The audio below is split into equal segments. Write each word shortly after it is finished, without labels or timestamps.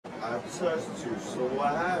I touched you, so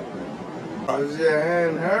what happened? Was your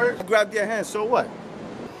hand hurt? I grabbed your hand, so what?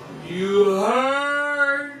 You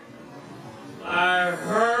heard? I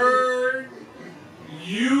heard?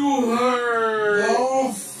 You heard?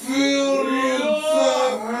 Don't feel the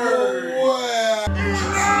hurt.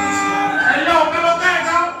 Hey, yo, come back,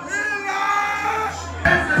 yo!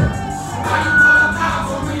 Why you calling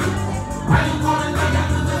cops on me? Why you calling the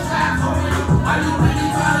young to the shots on me? Why you really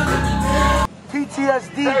trying to get me dead?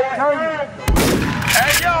 PTSD, dirty.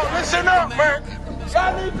 Hey, yo, listen up, man.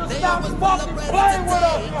 Y'all need to stop fucking playing with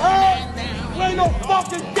us, you heard? You ain't no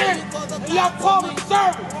fucking dick, and y'all public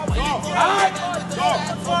service, alright?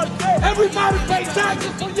 Everybody pay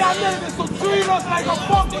taxes for y'all niggas, so treat us like a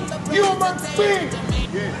fucking human being.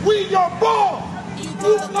 We your boss.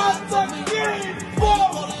 You got the game for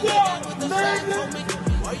your niggas.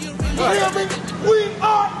 You hear me? We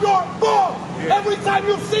are your boss. Every time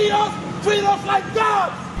you see us, treat us like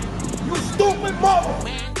gods. You stupid mother.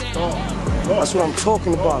 That's what I'm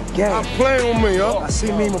talking about, gang. Stop playing with me, yo. I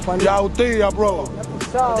see me, my friend. Y'all bro.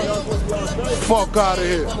 Fuck out of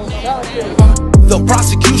here. The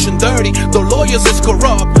prosecution dirty, the lawyers is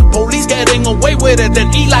corrupt. Police getting away with it,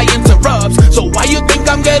 then Eli interrupts. So why you think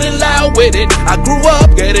I'm getting loud with it? I grew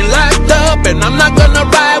up getting locked up, and I'm not gonna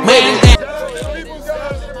ride with it.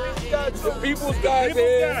 The people's guys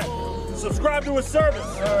is subscribe to his service.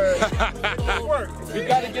 Work. We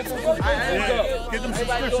gotta get them subscriptions up. Get them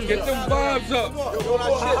subscriptions. Get them vibes up.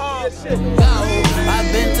 I've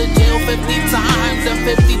been to jail 50 times, and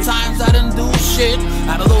 50 times I didn't do shit.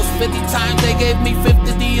 Out of those 50 times, they gave me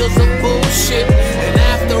 50 years of bullshit. And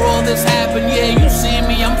after all this happened, yeah, you see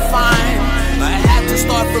me, I'm fine. I had to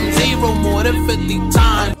start from zero more than 50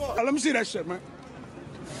 times. Let me see that shit, man.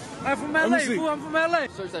 I'm from LA, fool. I'm from LA.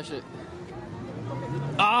 Search that shit.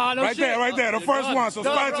 Ah, no right shit. Right there, the first one.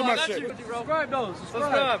 Subscribe to my shit. Subscribe, though.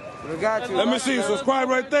 Subscribe. We got you. Let me see. Subscribe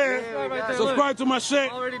right there. Subscribe to my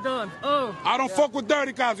shit. Already done. Oh. I don't fuck with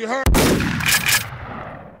dirty cops, you heard?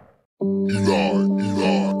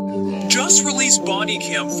 Just released body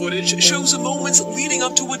cam footage shows the moments leading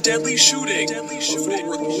up to a deadly shooting. A Fort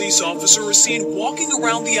Worth police officer is seen walking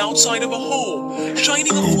around the outside of a home,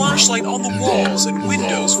 shining a flashlight on the walls and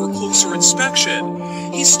windows for closer inspection.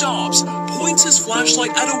 He stops, points his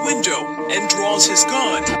flashlight at a window, and draws his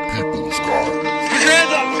gun.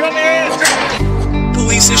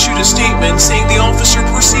 Police issued a statement saying the officer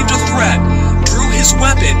perceived a threat, drew his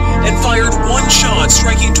weapon, and fired one shot,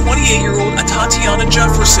 striking 28-year-old Tatiana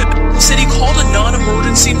Jefferson. Said he called a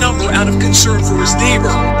non-emergency number out of concern for his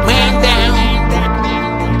neighbor. Man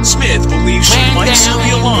down. Smith believes she might still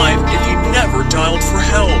be alive if he never dialed for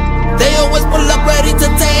help. They always pull up ready to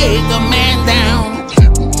take a man down.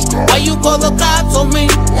 Why you call the cops on me?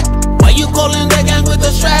 Why you calling the gang with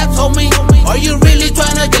the straps on me? Are you really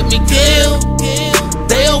trying to get me killed?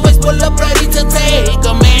 They always pull up ready to take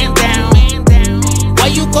a man down. Why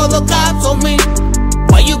you call the cops on me?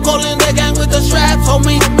 Why you calling the gang with the straps on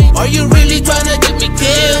me? Are you really trying to get me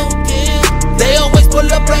killed? They always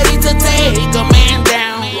pull up ready to take a man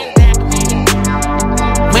down.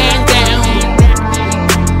 Man down.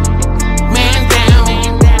 Man down.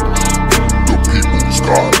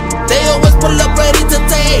 They always pull up ready to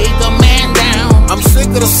take a man down. I'm sick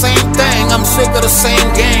of the same thing, I'm sick of the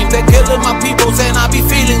same game. They're killing my peoples and I be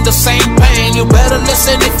feeling the same pain. You better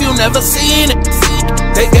listen if you never seen it.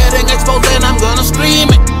 They getting exposed and I'm gonna scream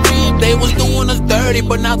it. They was doing us dirty,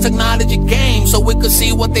 but now technology came, so we could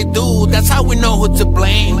see what they do. That's how we know who to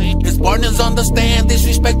blame. His partners understand,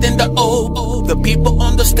 disrespecting the oath. The people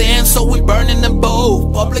understand, so we burning them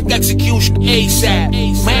both. Public execution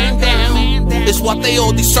ASAP. Man down, it's what they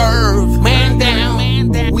all deserve. Man down,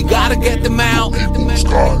 we gotta get them out.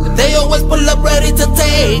 They always pull up ready to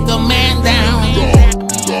take a man down.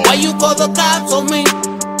 Why you call the cops on me?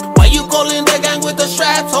 Why you calling the gang with the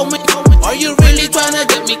straps on me? Are you really trying to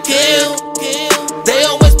get me killed? They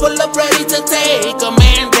always pull up ready to take a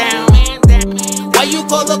man down. Why you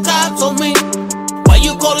call the cops on me? Why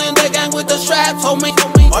you calling the gang with the straps on me?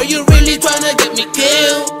 Are you really trying to get me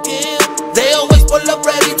killed? They always pull up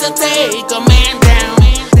ready to take a man down.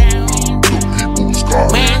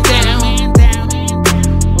 Man down.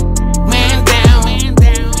 Man down.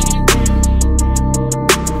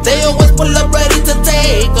 They always pull up ready to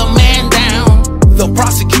take a man down. The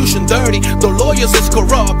prosecution dirty, the lawyers is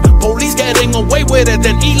corrupt. Police getting away with it,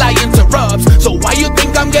 then Eli interrupts. So why you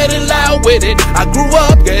think I'm getting loud with it? I grew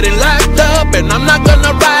up getting locked up, and I'm not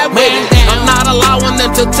gonna ride with it. I'm not allowing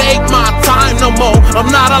them to take my time no more.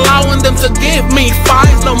 I'm not allowing them to give me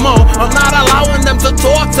fines no more. I'm not allowing them to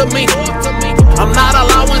talk to me. I'm not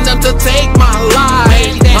allowing them to take my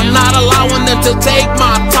life. I'm not allowing them to take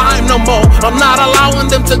my time no more. I'm not allowing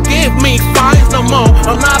them to give me fines no more.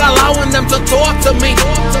 I'm not allowing them to talk to me.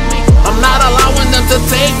 I'm not allowing them to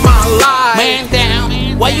take my life. Man down,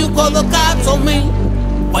 why you call the cops on me?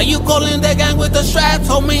 Why you calling the gang with the straps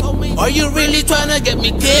on me? Are you really trying to get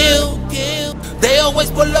me killed? They always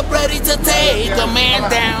pull up ready to take a man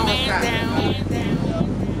down.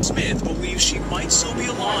 Smith believes she might still be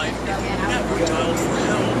alive and never dialed for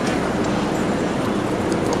help.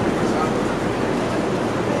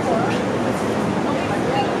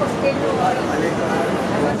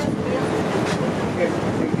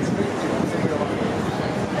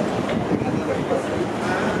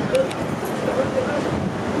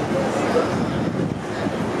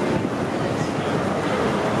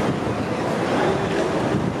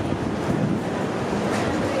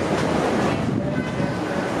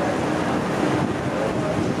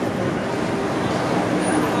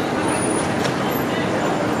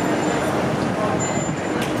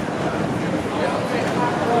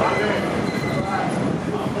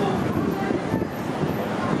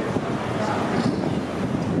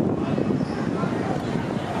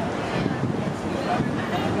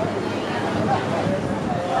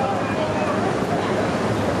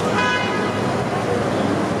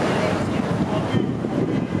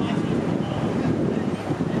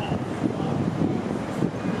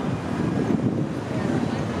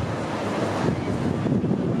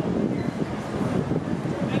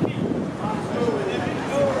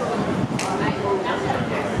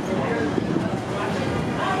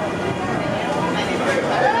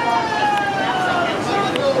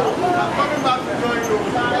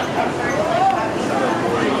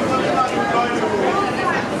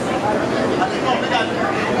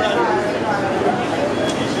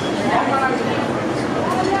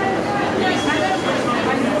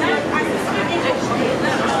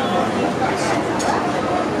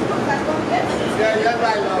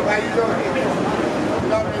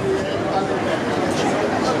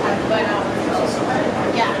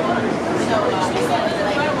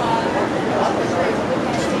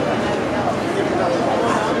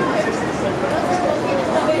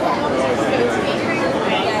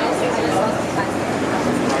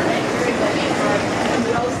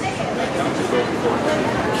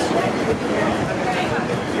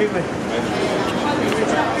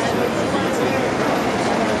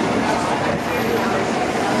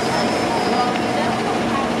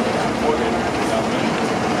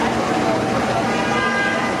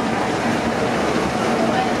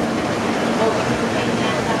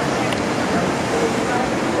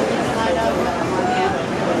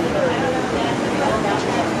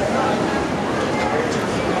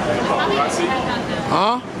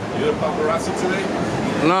 Huh? You the paparazzi today?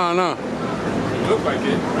 No. You look like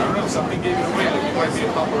it. I don't know, something gave it away. Like you might be a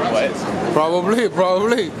paparazzi.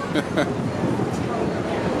 Probably.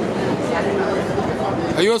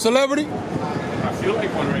 Are you a celebrity? I feel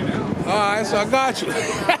like one right now. Alright, so I got you.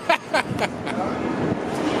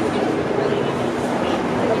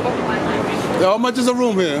 Yo, how much is a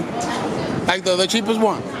room here? Like the cheapest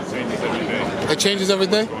one? It changes every day. It changes every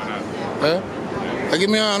day? What's going on? Yeah? They give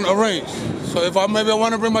me a range. So if maybe I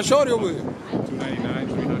want to bring my shorty over here. $299,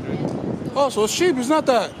 $300. Oh, so it's cheap. It's not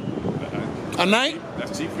that. A night?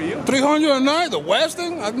 That's cheap for you? $300 a night? The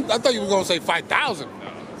Westin? I thought you were going to say 5,000. No,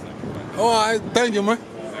 it's not. Oh, all right. Thank you, man.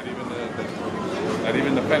 Not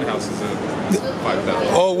even the penthouse is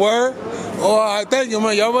 $5,000. Oh, word? Oh, all right. Thank you,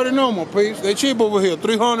 man. You already know, my peeps. They cheap over here.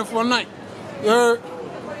 $300 for a night. You heard?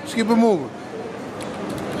 Let's keep it moving.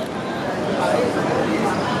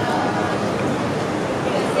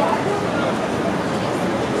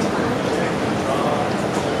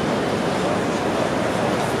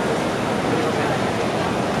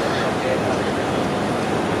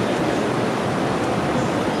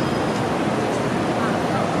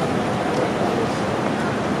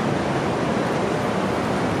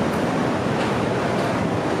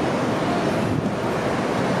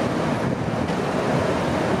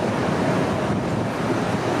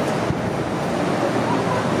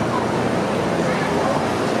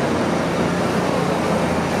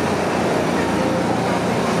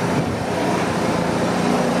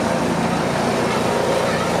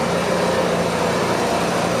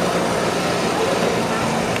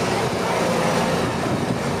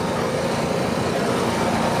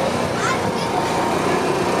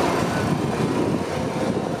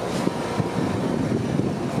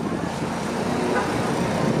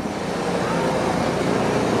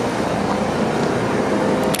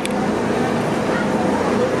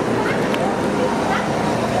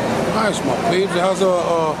 Nice, my peeps. It has a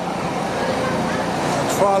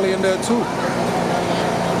trolley in there too.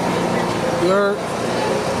 You heard?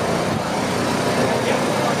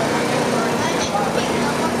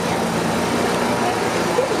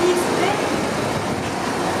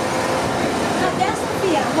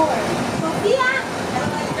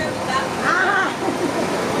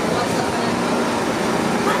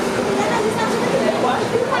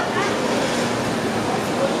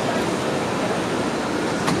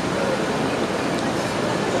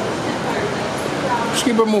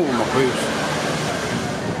 keep it moving, my peeps.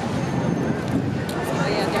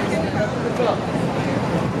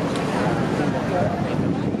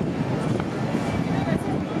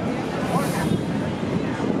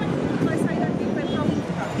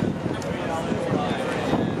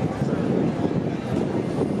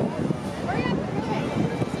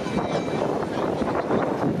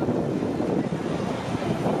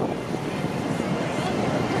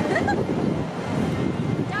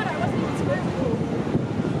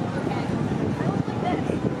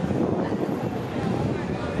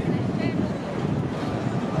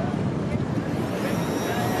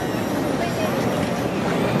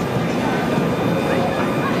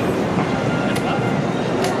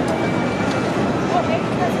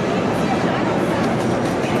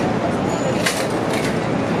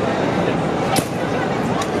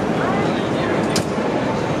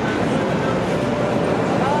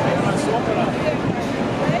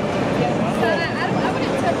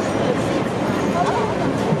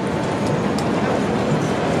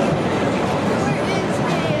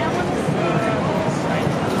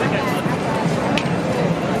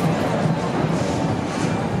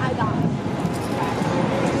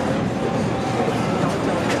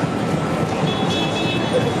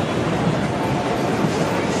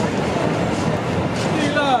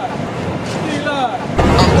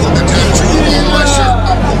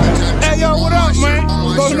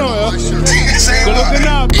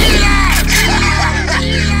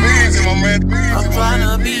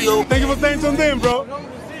 Thank you for staying tuned in, bro.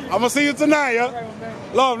 I'm gonna see you tonight, yeah?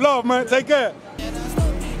 Love, man. Take care.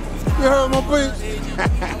 You heard my peeps?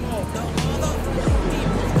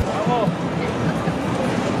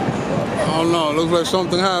 Oh no, looks like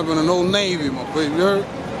something happened in Old Navy, my peeps. You heard?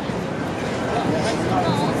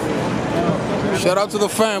 Shout out to the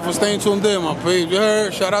fan for staying tuned in, my peeps. You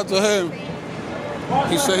heard? Shout out to him.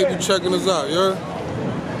 He said he'd be checking us out, you heard?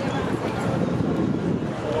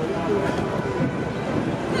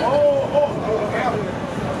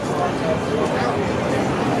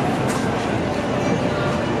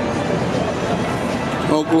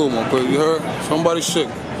 No clue, my peeps, you heard? Somebody's sick.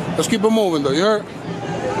 Let's keep it moving, though, you heard?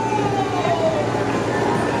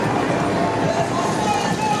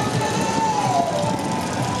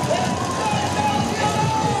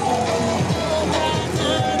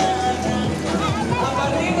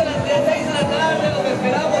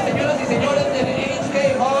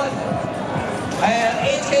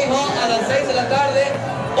 A las 6 de la tarde,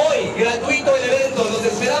 hoy gratuito el evento. Los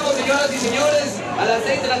esperamos, señoras y señores, a las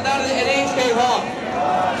 6 de la tarde en HK Hall.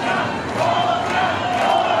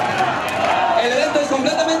 El evento es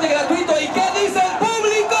completamente gratuito. ¿Y qué dice el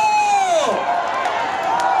público?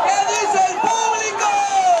 ¿Qué dice el público?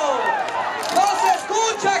 No se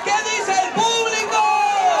escucha. ¿Qué dice el público?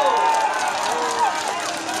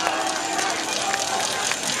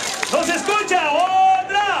 No se escucha.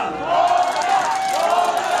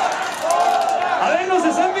 Nos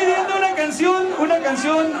están pidiendo una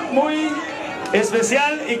canción muy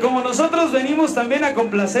especial, y como nosotros venimos también a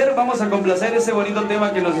complacer, vamos a complacer ese bonito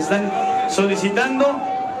tema que nos están solicitando.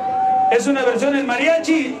 Es una versión en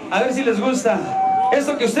mariachi, a ver si les gusta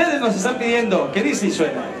esto que ustedes nos están pidiendo, que dice y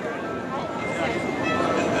suena.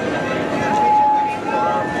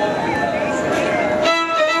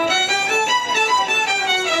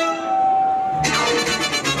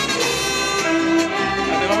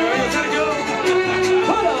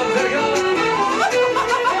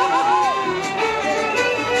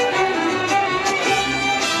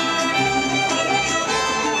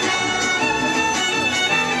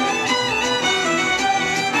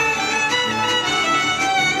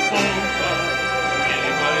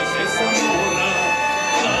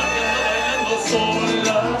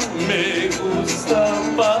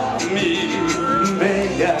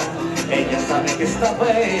 Ella sabe que está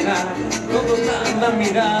buena, todos la andan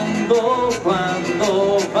mirando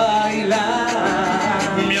cuando baila.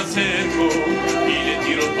 Me acerco y le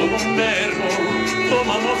tiro todo un verbo,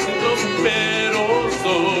 tomamos otros pero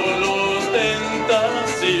solo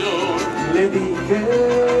tentación. Le dije,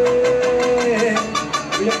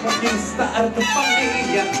 voy a conquistar tu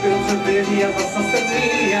familia, pero un día vas a ser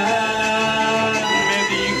mía. Me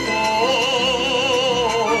dijo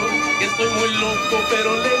que estoy muy loco, pero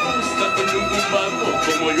le gusta con un cumbato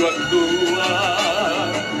como yo actúa.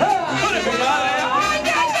 ¡Dale, compadre!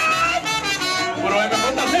 ¡Puro MJ,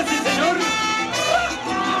 sí, señor!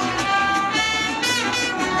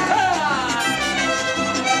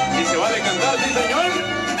 ¿Y se vale cantar, sí, señor?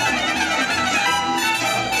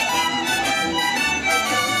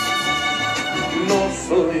 No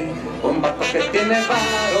soy un vato que tiene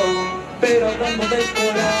varo, pero hablando del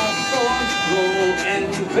corazón no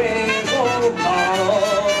entrego.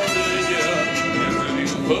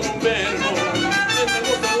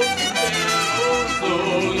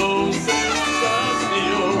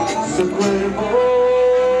 su cuerpo.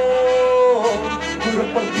 Juro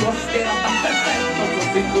por Dios que era tan perfecto, su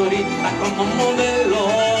cinturita como modelo.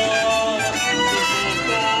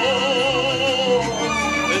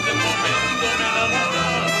 Desde el momento me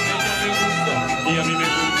enamoraron, ella me gustó y a mí me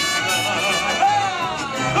gusta.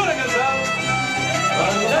 ¡Ahora cansado!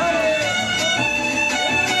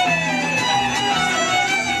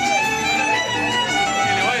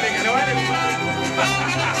 Que le baile,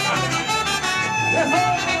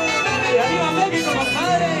 ¡Y arriba México,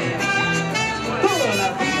 compadre! ¡Todo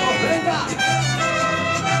latino, venga!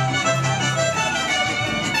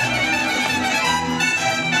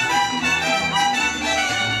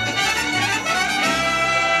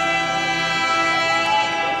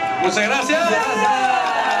 Muchas gracias.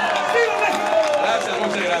 Gracias,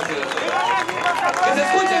 muchas gracias. Que se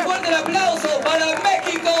escuche fuerte el aplauso para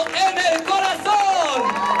México en el corazón.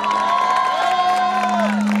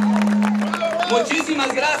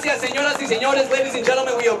 Muchísimas gracias, señoras y señores, ladies and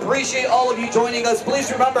gentlemen. We appreciate all of you joining us. Please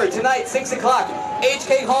remember, tonight, 6 o'clock,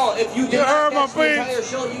 HK Hall. If you did not catch the entire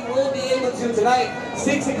show, you will be able to tonight,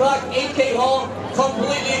 6 o'clock, HK Hall,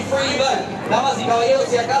 completely free event. Damas y caballeros,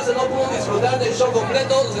 si acaso no pudo disfrutar del show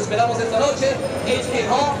completo, los esperamos esta noche, HK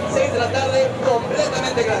Hall, 6 de la tarde,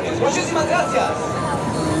 completamente gratis. Muchísimas gracias.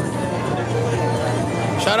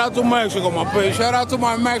 Shout out to Mexico, my peeps. Shout out to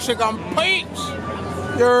my Mexican peeps.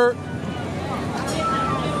 You're...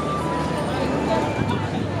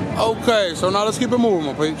 Okay, so now let's keep it moving,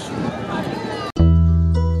 my peeps.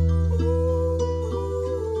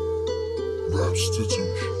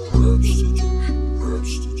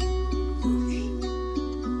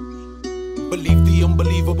 Believe the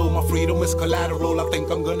unbelievable, my freedom is collateral. I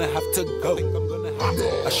think I'm gonna have to go.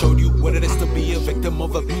 I showed you what it is to be a victim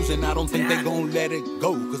of abuse, and I don't think they gon' let it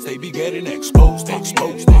go, cause they be getting exposed,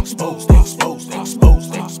 exposed, exposed, exposed,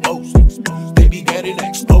 exposed, exposed. They be getting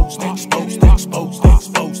exposed, exposed, exposed,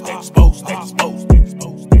 exposed, exposed,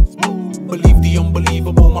 exposed. Believe the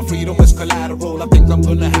unbelievable, my freedom is collateral. I think I'm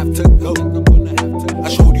gonna have to go. I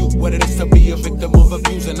showed you what it is to be a victim of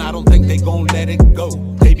abuse, and I don't think they gon' let it go.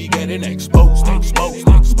 They be getting exposed, exposed,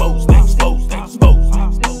 exposed, exposed, exposed.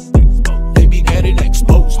 They be getting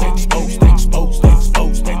exposed, exposed, exposed,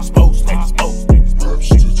 exposed, exposed, exposed.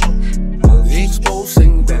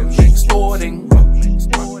 Exposing them, extorting,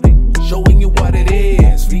 showing you what it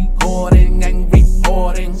is, recording and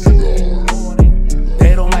reporting.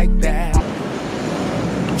 They don't like that.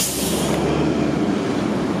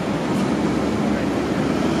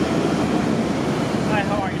 Hi,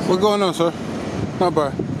 how are you, sir? What's going on, sir? Not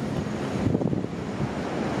bad.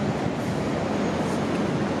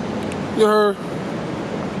 You heard?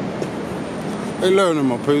 They learning,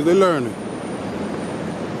 my peeps. They learning.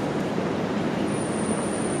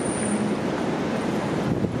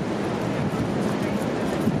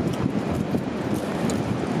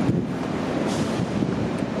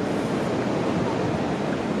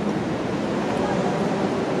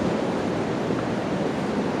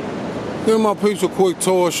 Give my peeps a quick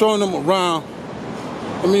tour, showing them around.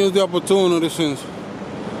 I mean, it's the opportunity since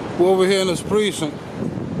we're over here in this precinct.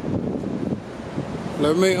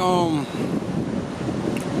 Let me,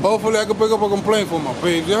 hopefully I can pick up a complaint for my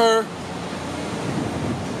peeps, you heard?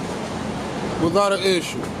 Without an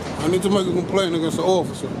issue. I need to make a complaint against the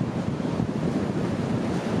officer.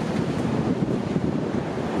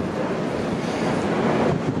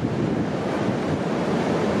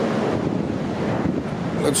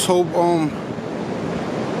 Let's hope,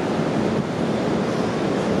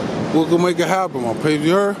 we can make it happen, my peeps,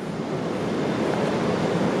 you heard?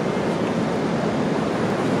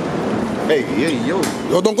 Hey, yo.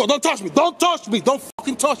 Yo, don't touch me. Don't touch me. Don't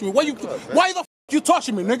fucking touch me. Why the f you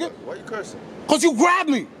touching me, nigga? Why you cursing? Cause you grabbed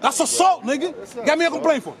me. That's assault, nigga. Get me a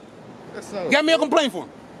complaint for. Get me a complaint for.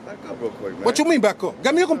 Back up real quick, man. What you mean back up?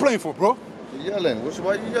 Get me a complaint for, bro. You're yelling.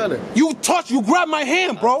 Why you yelling? You grabbed my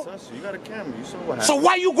hand, bro. You got a camera. You saw what happened. So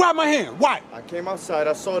why you grab my hand? Why? I came outside.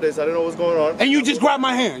 I saw this. I didn't know what was going on. And you just grabbed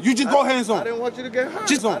my hand. You just go hands on. I didn't want you to get hurt.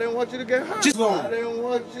 Just on. I didn't want you to get hurt. Just on. I didn't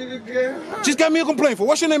want you to get hurt. Just get me a complaint for.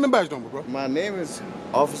 What's your name and badge number, bro? My name is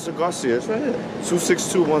Officer Garcia. It's right here.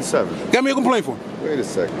 26217. Get me a complaint for. Wait a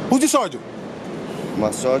second. Who's your sergeant?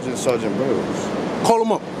 My sergeant, Sergeant Burroughs. Call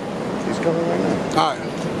him up. He's coming right now. All right.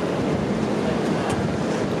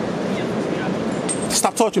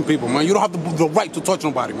 Stop touching people, man. You don't have the right to touch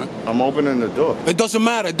nobody, man. I'm opening the door. It doesn't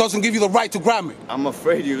matter. It doesn't give you the right to grab me. I'm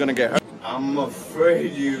afraid you're gonna get hurt. I'm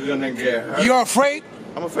afraid you're gonna get hurt. You're afraid?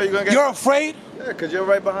 I'm afraid you're gonna get You're hurt. afraid? Yeah, because you're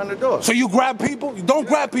right behind the door. So you grab people? You don't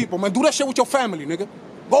grab people, man. Do that shit with your family, nigga.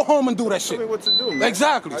 Go home and do that shit. Tell me what to do, man.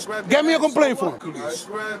 Exactly. Get me a complaint for him.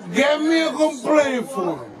 Get me a complaint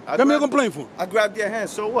for him. Get me a complaint for him. I grabbed your hand,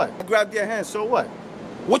 so what? I grabbed your hand, so what?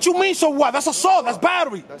 What you mean, so what? That's assault. That's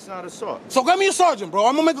battery. That's not assault. So get me your sergeant, bro.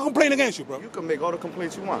 I'm gonna make a complaint against you, bro. You can make all the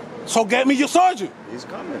complaints you want. So get me your sergeant. He's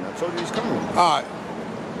coming. I told you he's coming. All right.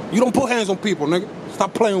 You don't put hands on people, nigga.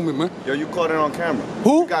 Stop playing with me, man. Yo, you caught it on camera.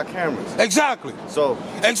 Who? You got cameras. Exactly. So.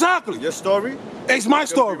 Exactly. Your story? It's my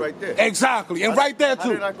story. Right there. Exactly. And right there, too. How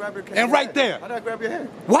did I grab your hand? And right there. How did I grab your hand?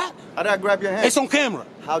 What? How did I grab your hand? It's on camera.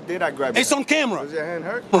 How did I grab your It's hand? on camera. Was your hand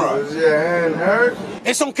hurt? Right. Was your hand hurt?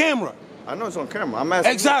 It's on camera. I know it's on camera. I'm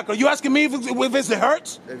asking Exactly. You asking me if it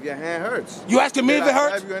hurts? If your hand hurts. You asking me if it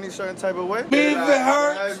hurts? Did I grab you any certain type of way? Me if it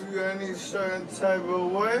hurts? Did I grab you any certain type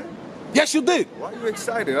of way? Yes, you did. Why are you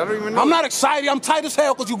excited? I don't even know. I'm not excited. I'm tight as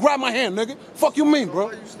hell because you grabbed my hand, nigga. Fuck you mean, bro?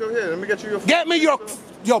 Why are you still here? Let me get you your... Get me your...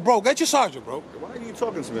 Yo, bro, get your sergeant, bro. Why are you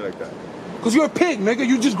talking to me like that? Because you're a pig, nigga.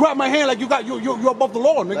 You just grabbed my hand like you're above the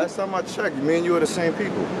law, nigga. Last time I checked, me and you are the same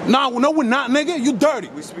people. Nah, no, we're not, nigga. You dirty.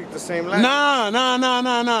 We speak the same language.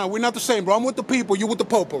 Nah. We're not the same, bro. I'm with the people. You with the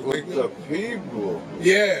popo. With the people?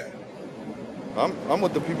 Yeah. I'm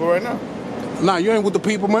with the people right now. Nah, you ain't with the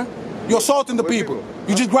people, man. You're assaulting the people.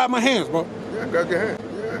 You just grabbed my hands, bro. Yeah, grab your hand.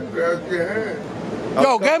 Yeah, grab your hand.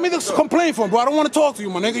 Yo, get me this complaint from, bro. I don't want to talk to you,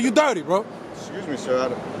 my nigga. You dirty, bro. Excuse me,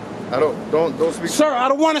 sir. I don't speak. Sir, I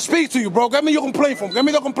don't want to speak to you, bro. Get me your complaint from. Get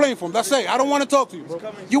me the complaint from. That's it. I don't want to talk to you, bro.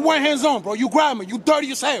 You went hands on, bro. You grabbed me. You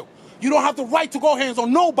dirty as hell. You don't have the right to go hands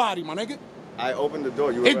on nobody, my nigga. I opened the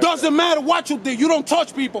door. It doesn't matter what you did. You don't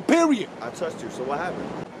touch people, period. I touched you, so what happened?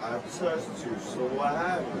 I touched you, so what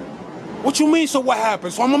happened? What you mean, so what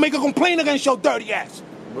happened? So I'm going to make a complaint against your dirty ass.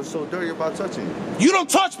 What's so dirty about touching you? You don't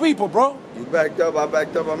touch people, bro. You backed up, I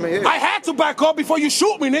backed up, I'm here. I had to back up before you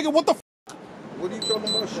shoot me, nigga. What the f***? What are you talking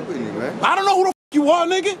about shooting me, man? I don't know who the f*** you are,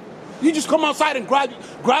 nigga. You just come outside and grab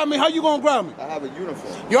me. How you gonna grab me? I have a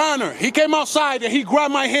uniform. Your Honor, he came outside and he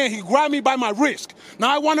grabbed my hand. He grabbed me by my wrist.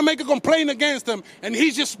 Now I want to make a complaint against him, and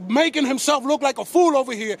he's just making himself look like a fool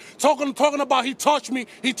over here, talking about he touched me,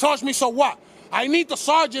 so what? I need the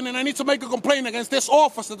sergeant, and I need to make a complaint against this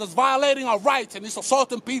officer that's violating our rights and he's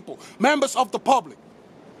assaulting people, members of the public.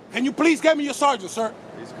 Can you please get me your sergeant, sir?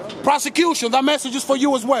 He's coming. Prosecution, that message is for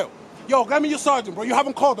you as well. Yo, get me your sergeant, bro. You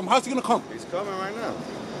haven't called him. How's he gonna come? He's coming right now.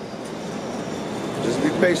 Just be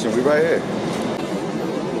patient. We right here.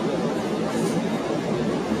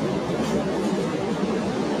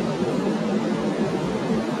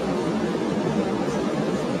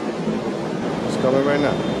 He's coming right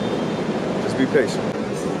now. Just be patient.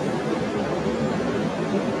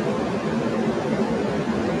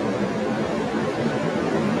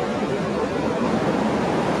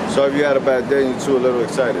 So if you had a bad day and you too a little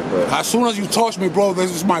excited, but... As soon as you touch me, bro,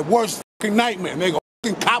 this is my worst fucking nightmare, nigga.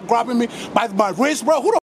 Fucking cop grabbing me by my wrist, bro.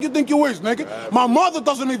 Who the you think you is, nigga? My mother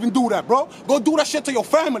doesn't even do that, bro. Go do that shit to your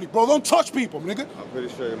family, bro. Don't touch people, nigga. I'm pretty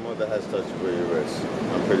sure your mother has touched you with your wrist.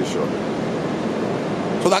 I'm pretty sure.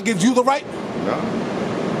 So that gives you the right? No.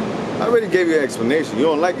 I already gave you an explanation. You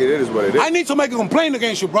don't like it, it is what it is. I need to make a complaint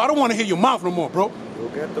against you, bro. I don't want to hear your mouth no more, bro. Go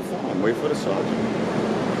get the form. Wait for the sergeant.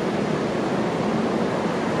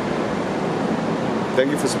 Thank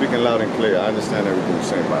you for speaking loud and clear. I understand everything you're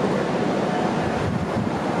saying, by the way.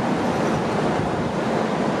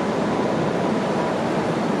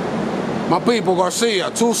 My people, Garcia,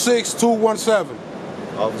 26217.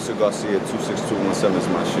 Officer Garcia, 26217 is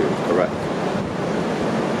my shield, correct.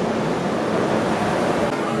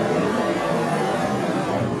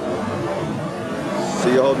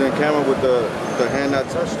 See you holding the camera with the hand that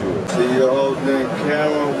touched you. See you holding the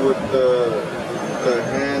camera with the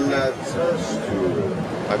hand that touched you.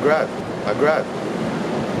 I grabbed.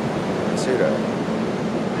 I see that.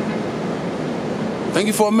 Thank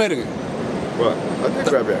you for admitting it. What? I did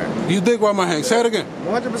grab your hand. You did grab my hand. Say it again.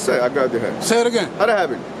 100%. I grabbed your hand. Say it again. How'd it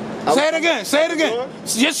happen? Say it again. Say it again.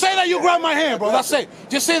 Just say that you grabbed my hand, bro. That's it.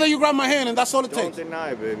 Just say that you grabbed my hand, and that's all it takes. Don't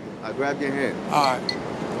deny it, baby. I grabbed your hand. All right.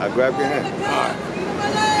 I grabbed your hand. All right.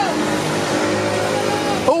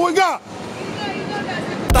 Who we got?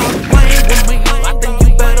 Stop playing with me. I think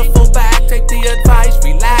you better fall back, take the advice,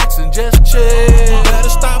 relax, and just chill. Better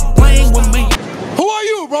stop playing with me. Who are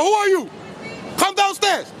you, bro? Who are you? Come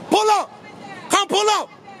downstairs. Pull up. Come pull up.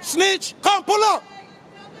 Snitch. Come pull up.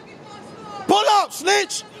 Pull up,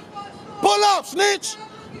 snitch. Pull up, snitch.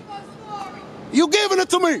 You giving it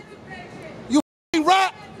to me. You f***ing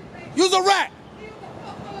rat. You's a rat.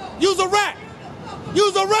 You's a rat.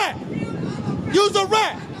 You's a rat. You's a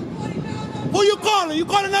rat. Who you calling? You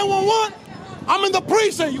calling 911? I'm in the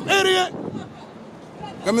precinct, you idiot.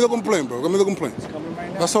 Give me the complaint, bro. Give me the complaint.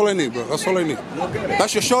 That's all I need, bro. That's all I need.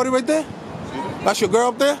 That's your shorty right there? That's your girl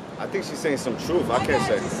up there? I think she's saying some truth. I can't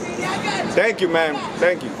say. Thank you, man.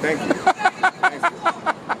 Thank you. Thank you. Thank you.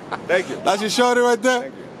 Thank you. That's your shorty right there?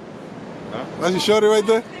 Thank you. Huh? That's your shorty right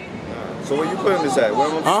there? So where you putting this at? Where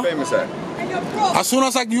will be famous at? As soon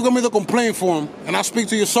as you give me the complaint form and I speak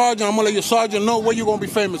to your sergeant, I'm gonna let your sergeant know where you're gonna be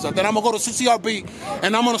famous at. Then I'm gonna go to CCRB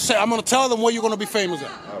and I'm gonna tell them where you're gonna be famous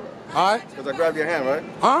at. All right? Because I grabbed your hand, right?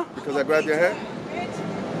 Huh? Because I grabbed your hand?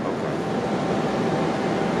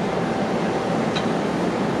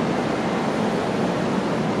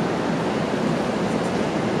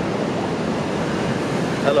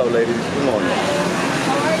 Hello, ladies. Good morning.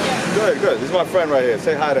 How are you? Good, good. This is my friend right here.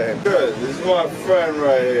 Say hi to him. Good. This is my friend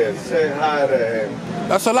right here. Say hi to him.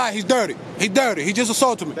 That's a lie. He's dirty. He's dirty. He just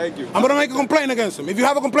assaulted me. Thank you. I'm gonna make a complaint against him. If you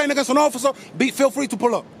have a complaint against an officer, feel free to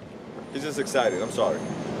pull up. He's just excited. I'm sorry.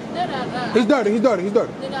 No. He's dirty. He's dirty. He's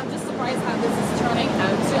dirty. No, I'm just surprised how this is turning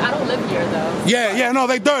out to. I don't live here though. Yeah, no,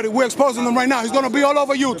 they dirty. We're exposing them right now. He's gonna be all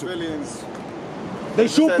over YouTube. Civilians. They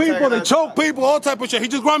shoot people, they choke people, all type of shit. He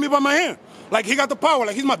just grabbed me by my hand. Like he got the power,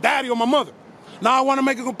 like he's my daddy or my mother. Now I want to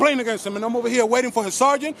make a complaint against him, and I'm over here waiting for his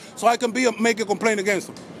sergeant so I can make a complaint against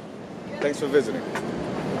him. Thanks for visiting.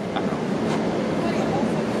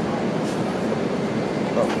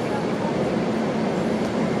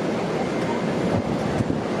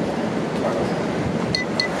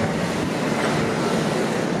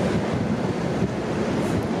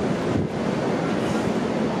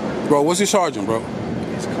 Bro, what's your sergeant, bro?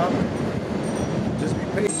 He's coming. Just be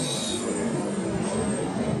patient.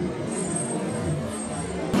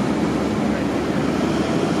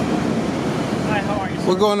 Hi, how are you, sir?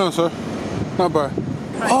 What's going on, sir? Not bad.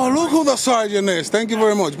 Oh, look who the sergeant is. Thank you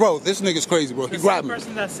very much. Bro, this nigga's crazy, bro. He grabbed me. The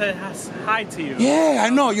person that said hi to you. Yeah, I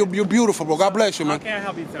know. You're beautiful, bro. God bless you, man. How can I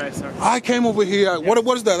help you today, sir? I came over here. What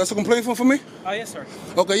is that? That's a complaint form for me? Oh, yes, sir.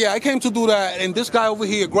 Okay, yeah, I came to do that, and this guy over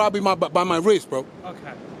here grabbed me by my wrist, bro.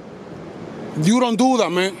 Okay. You don't do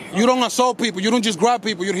that, man. You don't assault people. You don't just grab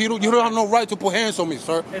people. You don't have no right to put hands on me,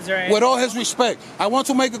 sir. Is there With all his respect, I want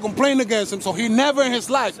to make a complaint against him so he never in his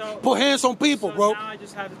life put hands on people, bro. Now I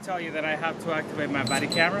just have to tell you that I have to activate my body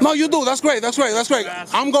camera. No, you do. That's great. That's great. That's great.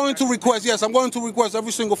 I'm going to request. Yes, I'm going to request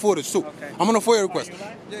every single footage too. Okay. I'm going to FOIA request.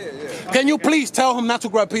 Can you please tell him not to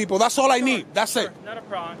grab people? That's all I need. That's it. Not a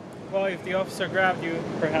problem. Well, if the officer grabbed you,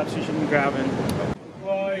 perhaps you shouldn't grab him.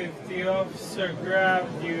 Well, if the officer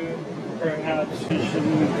grabbed you, perhaps you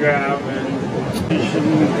shouldn't grab him. You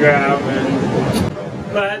shouldn't grab him.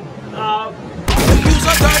 But, use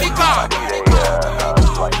a dirty car.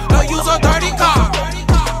 Use a dirty car.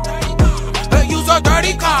 Use a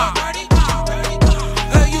dirty car.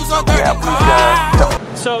 Use a dirty car.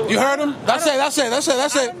 So you heard him? That's it. I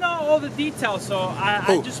don't know all the details, so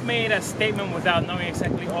I just made a statement without knowing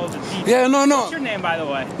exactly all the details. Yeah, no. What's your name, by the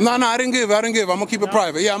way? No, I didn't give. I'm gonna keep it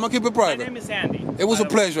private. Yeah, I'm gonna keep it private. My name is Andy. It was a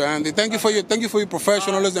pleasure, Andy. Thank you for your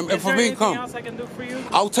professionalism and for being calm. Is there anything else I can do for you?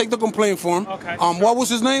 I'll take the complaint form. Okay. What was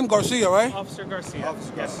his name? Garcia, right? Officer Garcia.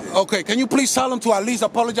 Yes. Okay. Can you please tell him to at least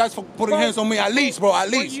apologize for putting hands on me? At least, bro.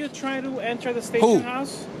 At least. Were you trying to enter the station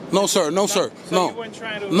house? No, sir. No, sir. So No. you weren't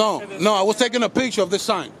trying to No. I was taking a picture of this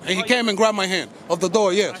sign, and he came and grabbed my hand of the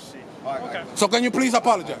door. Yes. Okay. So can you please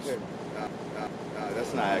apologize? No,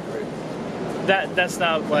 that's not accurate. That's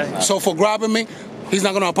not what. So for grabbing me, he's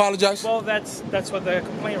not gonna apologize? Well, that's what the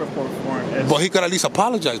complaint report form is. But he could at least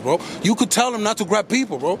apologize, bro. You could tell him not to grab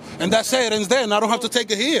people, bro, and that's it. And then I don't have to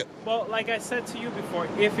take it here. Well, like I said to you before,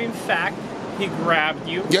 if in fact he grabbed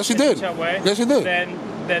you, yes, he did. Yes, he did.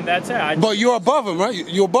 Then that's it. But you're above him, right?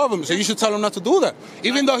 You're above him, so you should tell him not to do that.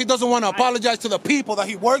 Even though he doesn't want to apologize to the people that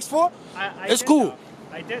he works for, it's cool.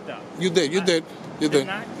 I did though. You did.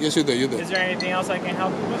 Yes, you did. Is there anything else I can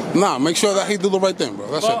help you with? Nah, make sure that he do the right thing, bro.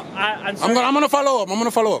 That's well, it. I'm sorry. I'm gonna follow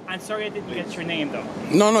up. I'm sorry I didn't get your name though.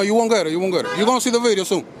 No, you won't get it. You're gonna see the video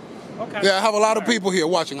soon. Okay. Yeah, I have a lot of people here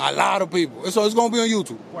watching. A lot of people. So it's gonna be on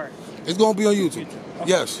YouTube. Where? It's gonna be on YouTube. Okay.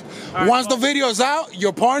 Yes. Right, once the video is out,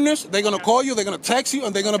 your partners, they're gonna call you, they're gonna text you,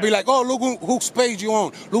 and they're gonna be like, oh, look whose page you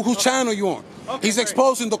on. Look whose channel you on. Okay, he's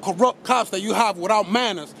exposing the corrupt cops that you have without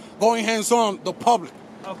manners, going hands-on the public.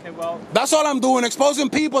 Okay, well. That's all I'm doing, exposing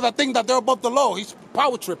people that think that they're above the law. He's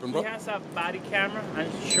power tripping, bro. He has a body camera. I'm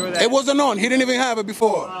sure that. It wasn't on. He didn't even have it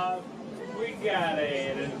before. We got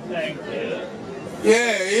it. Thank you.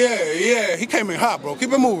 Yeah. He came in hot, bro.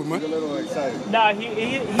 Keep it moving, man. He's a little excited. Nah,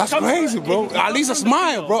 he that's crazy, bro. At least a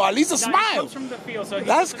smile, bro. At least a smile. He comes from the field, so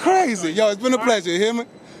that's crazy. Yo, it's been a pleasure. You hear me?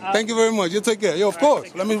 Thank you very much. You take care. Yo, of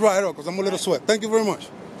course. Let me ride up because I'm a little sweat. Thank you very much.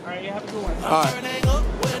 All right, you have a good one. All right.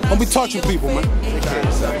 Don't be touching people, man.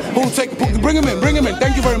 Bring him in.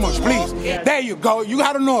 Thank you very much, please. There you go. You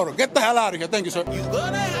had an order. Get the hell out of here. Thank you, sir.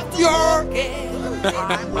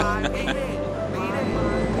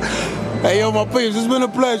 Hey, yo, my peeps, it's been a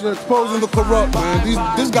pleasure exposing the corrupt, man.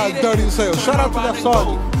 This guy's dirty as hell. Shout out to that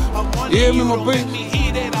sergeant. You hear me, my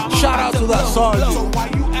peeps? Shout out to that sergeant.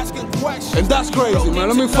 And that's crazy, man.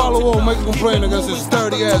 Let me follow on, make a complaint against his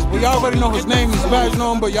sturdy ass. But y'all already know his name, his badge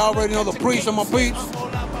number. Y'all already know the priest of my peeps.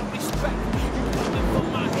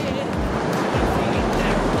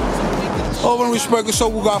 Over and respect is so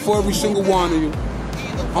we got for every single one of you.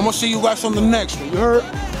 I'm gonna see you guys on the next one. You heard?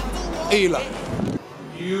 Eli.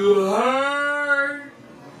 You heard?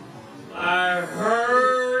 I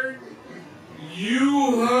heard?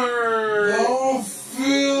 You heard? Don't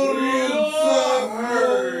feel the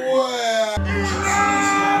way.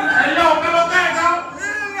 Hey, yo, middle back out.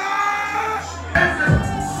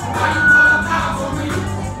 Why you calling cops on me?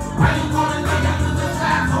 Why you calling the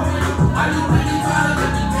cops on me? Why you really trying to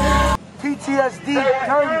get me dead? PTSD,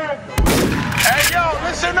 dirty. Hey, yo,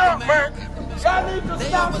 listen up, man. Y'all need to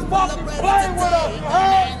stop fucking playing with us, you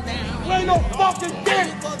heard? You ain't no fucking dick,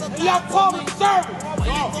 and y'all public servants,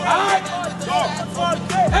 alright?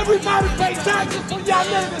 Everybody pay taxes for y'all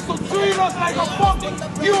niggas, so treat us like a fucking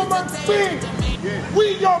human being. We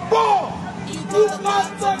your boss. You got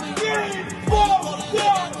the game, boss,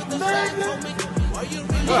 nigga.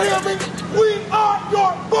 You hear me? We are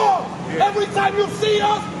your boss. Every time you see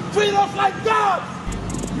us, treat us like gods.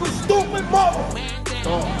 You stupid mother.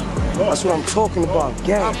 That's what I'm talking about,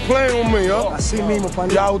 gang. I'm playing with me, yo. I see me, my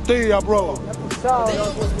friend. Y'all think, bro.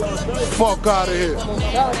 Fuck out of here.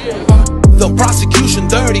 The prosecution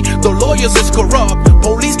dirty, the lawyers is corrupt.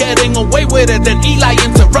 Police getting away with it, then Eli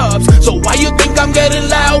interrupts. So why you think I'm getting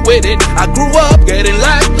loud with it? I grew up getting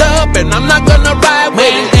locked up, and I'm not gonna ride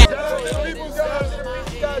with it.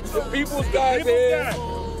 The people's guy, man.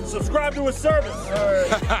 Subscribe to his service.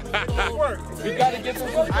 Work. We gotta get them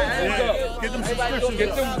subscriptions up. Get them subscriptions.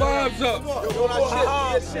 Get them vibes up.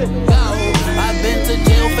 I've been to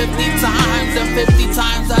jail 50 times, and 50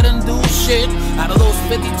 times I done do shit. Out of those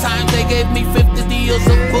 50 times, they gave me 50 years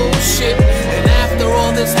of bullshit. And after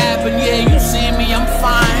all this happened, yeah, you see me, I'm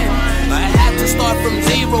fine. I had to start from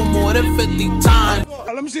zero more than 50 times.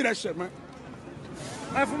 Let me see that shit, man.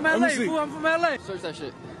 I'm from LA, fool. I'm from LA. Search that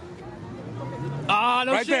shit. Ah,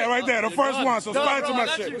 no right shit. Right there, the first one. Subscribe to my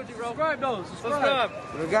shit. Subscribe, though. Subscribe.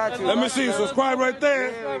 We got you. Let me see. Subscribe right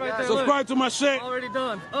there. Subscribe to my shit. Already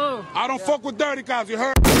done. I don't fuck with dirty cops, you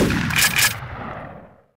heard?